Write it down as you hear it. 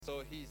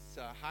So he's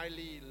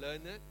highly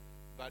learned,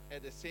 but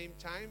at the same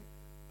time,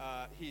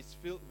 he's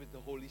filled with the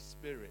Holy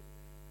Spirit.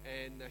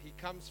 And he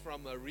comes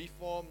from a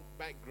Reformed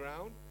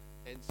background,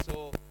 and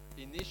so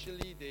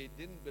initially they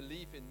didn't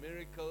believe in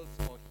miracles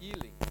or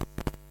healings.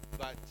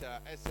 But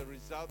as a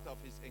result of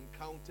his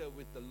encounter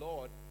with the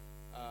Lord,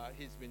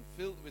 he's been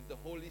filled with the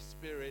Holy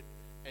Spirit,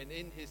 and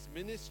in his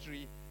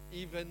ministry,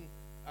 even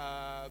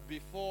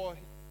before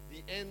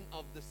the end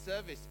of the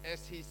service,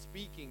 as he's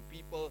speaking,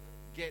 people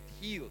get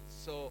healed.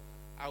 So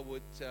I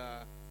would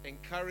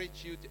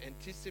encourage you to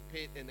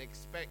anticipate and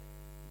expect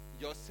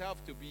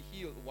yourself to be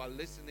healed while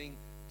listening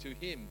to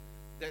him.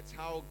 That's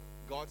how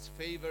God's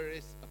favor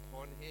is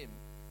upon him,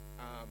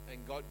 and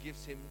God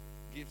gives him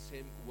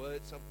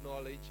words of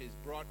knowledge. He's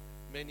brought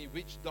many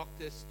witch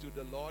doctors to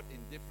the Lord in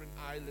different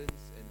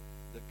islands, and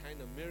the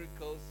kind of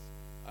miracles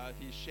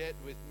he shared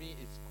with me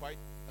is quite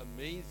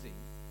amazing.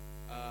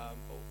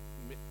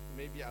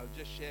 Maybe I'll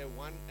just share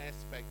one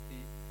aspect.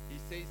 He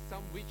says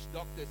some witch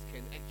doctors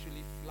can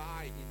actually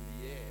fly in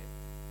the air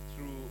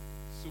through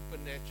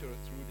supernatural,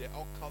 through their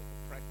occult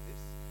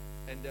practice.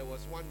 And there was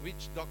one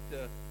witch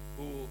doctor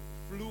who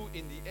flew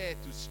in the air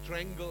to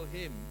strangle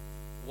him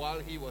while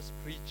he was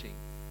preaching.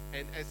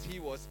 And as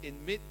he was in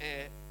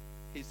mid-air,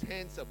 his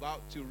hands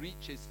about to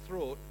reach his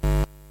throat,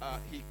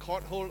 he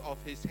caught hold of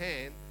his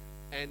hand,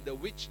 and the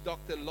witch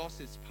doctor lost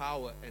his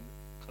power and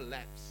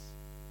collapsed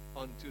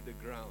onto the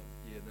ground,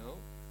 you know.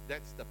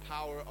 That's the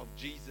power of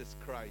Jesus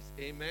Christ.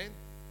 Amen.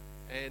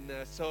 And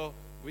so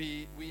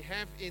we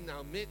have in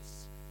our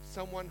midst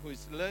someone who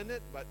is learned,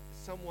 but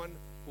someone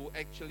who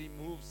actually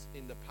moves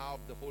in the power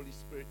of the Holy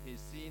Spirit. He's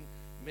seen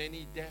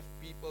many deaf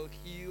people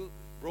healed,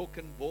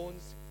 broken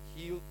bones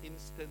healed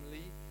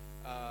instantly,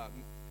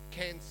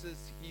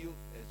 cancers healed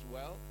as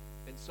well.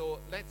 And so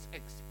let's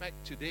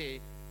expect today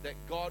that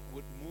God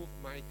would move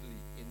mightily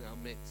in our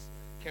midst.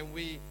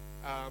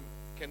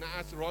 Can I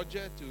ask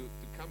Roger to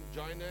come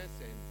join us,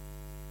 and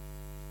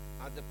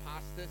other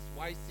pastors,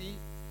 YC,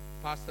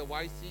 Pastor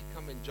YC,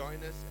 come and join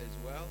us as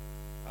well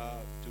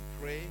to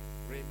pray.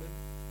 Raymond,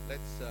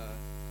 let's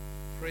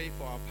pray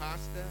for our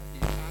pastor.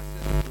 He's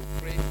asked us to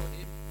pray for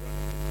him.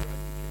 Brother Ezra,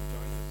 you can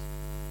join us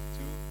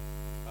too.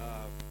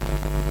 He's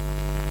asked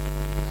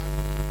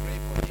us to pray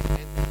for him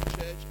and the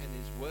church and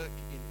his work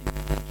in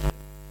Indonesia.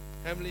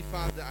 Heavenly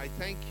Father, I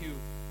thank you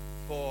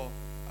for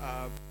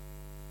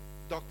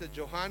Dr.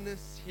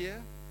 Johannes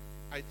here.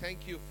 I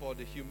thank you for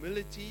the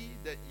humility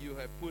that you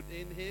have put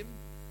in him,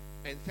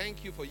 and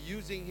thank you for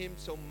using him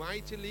so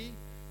mightily,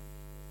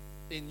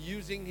 in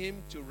using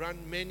him to run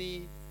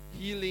many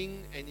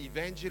healing and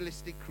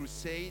evangelistic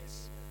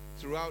crusades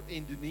throughout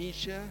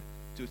Indonesia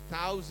to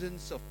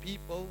thousands of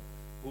people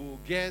who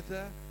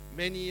gather,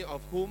 many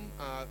of whom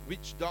are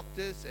witch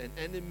doctors and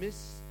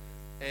enemies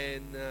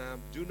and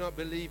do not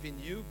believe in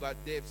you, but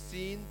they've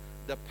seen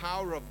the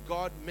power of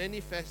God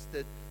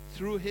manifested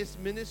through his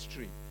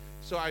ministry.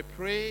 So I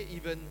pray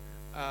even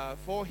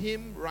for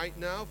him right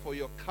now, for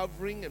your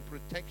covering and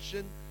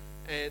protection.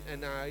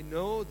 And I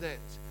know that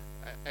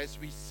as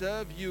we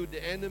serve you,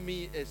 the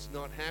enemy is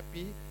not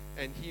happy,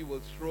 and he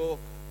will throw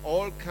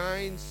all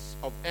kinds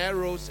of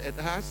arrows at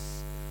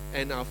us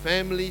and our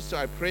family. So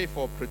I pray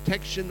for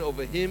protection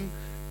over him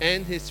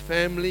and his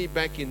family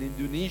back in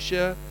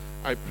Indonesia.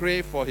 I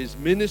pray for his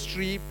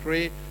ministry,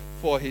 pray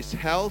for his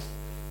health,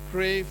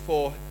 pray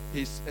for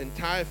his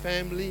entire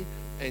family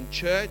and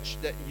church,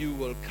 that you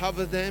will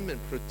cover them and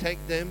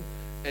protect them,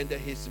 and that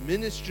his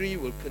ministry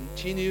will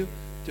continue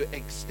to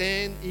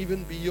extend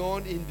even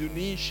beyond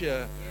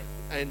Indonesia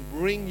and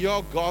bring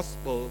your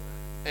gospel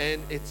and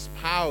its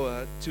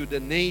power to the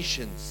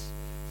nations.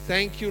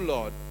 Thank you,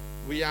 Lord.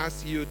 We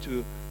ask you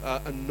to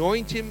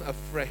anoint him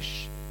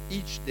afresh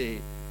each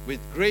day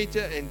with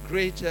greater and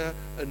greater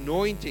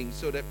anointing,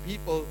 so that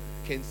people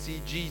can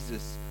see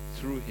Jesus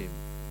through him.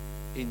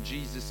 In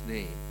Jesus'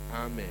 name,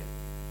 amen.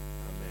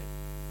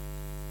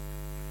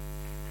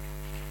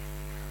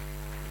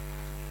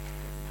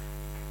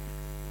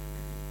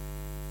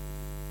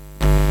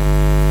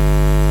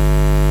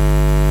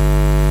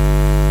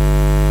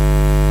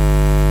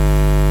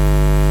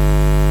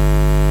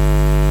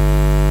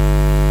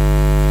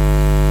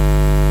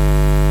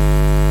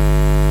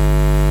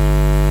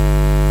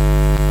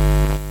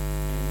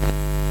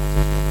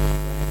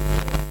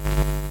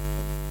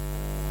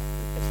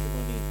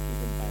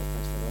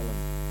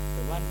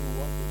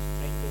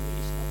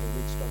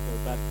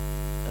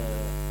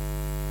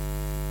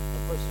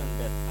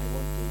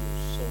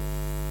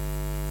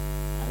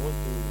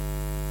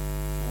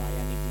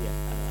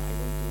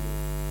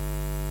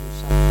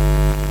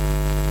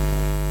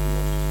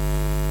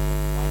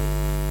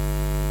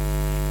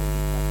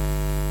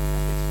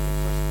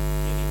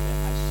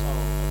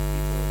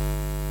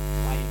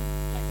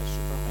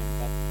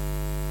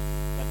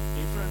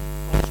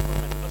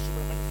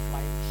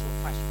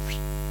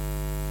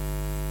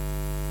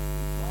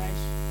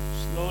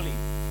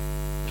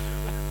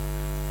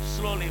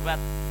 Slowly, but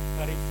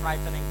very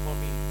frightening for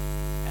me,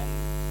 and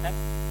that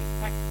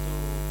impact to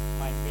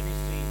my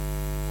ministry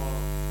for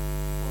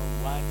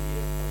 1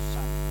 year or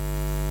some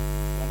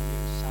 1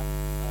 year some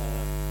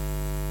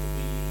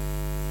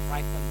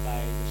frightened by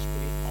the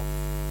spirit of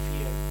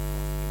fear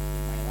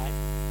in my life,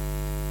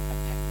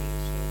 attack me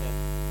so that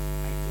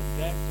I don't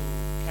dare to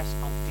cast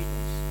out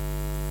demons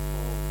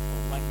for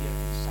 1 year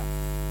and some.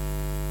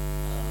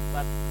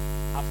 But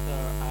after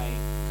I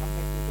come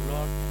back to the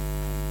Lord and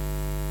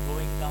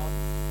going down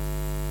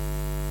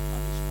on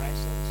His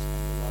presence,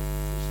 and the Lord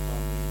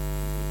restored me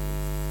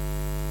completely.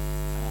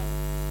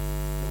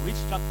 The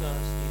witch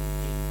doctors in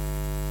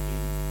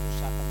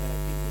Nusa Tenggara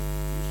Timur,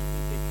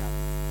 usually they can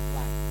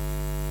fly.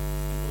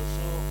 And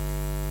also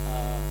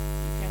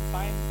you can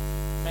find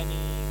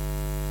many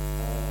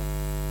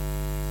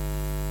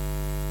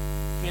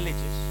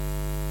villages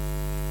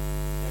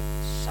that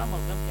some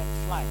of them can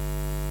fly,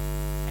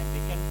 and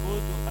they can go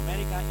to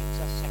America in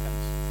just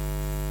seconds.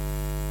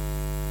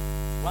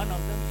 One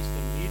of them is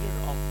the leader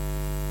of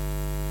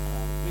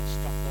witch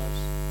doctor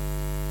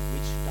who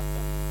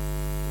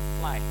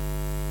fly.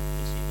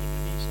 He's in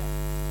Indonesia,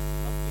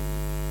 not in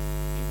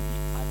the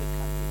other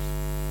countries.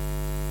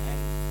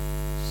 And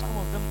some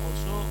of them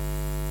also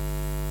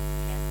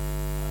can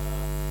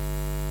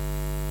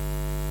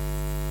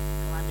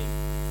climbing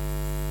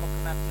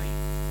coconut tree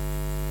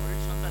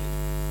horizontally.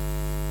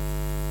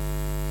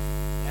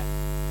 Yeah.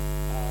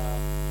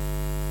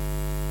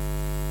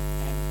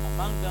 And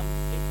among them,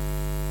 if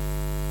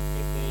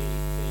they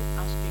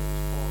asking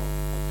for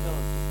a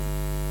girl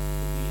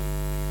to be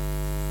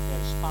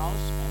their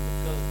spouse, and the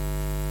girl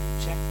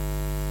reject,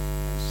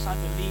 and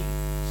suddenly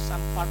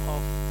some part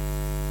of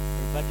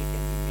her body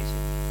can be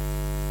missing,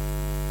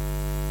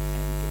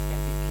 and it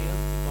can be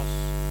killed, because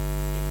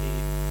if they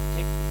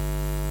take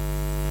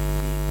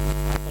the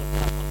vital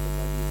part of the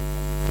body, they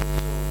can be killed.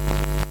 So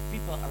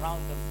people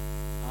around them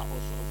are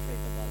also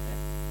afraid about that.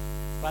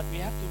 But we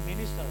have to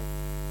minister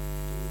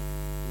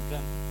to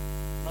them,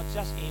 not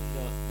just in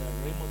the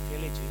remote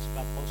villages,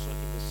 but also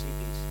in the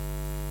cities.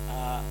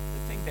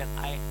 The thing that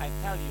I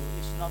tell you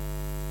is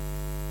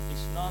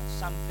not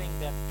something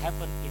that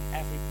happened in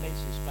every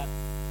places, but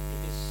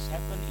it is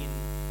happened in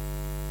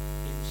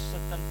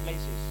certain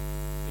places,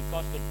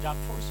 because the dark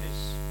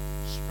forces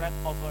spread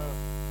over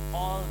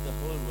all the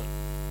whole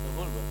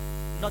world,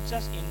 not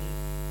just in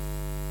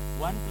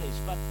one place,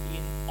 but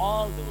in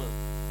all the world.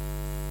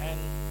 And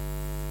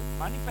the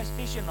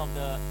manifestation of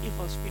the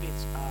evil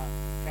spirits are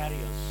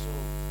various. So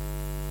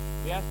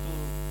we have to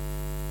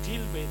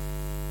deal with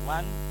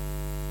one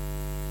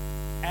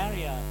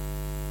area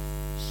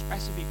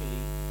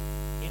specifically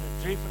in a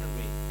different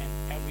way,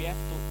 and we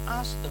have to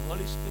ask the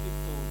Holy Spirit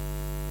to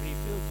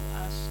reveal to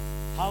us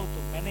how to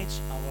manage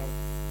our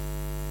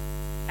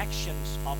actions of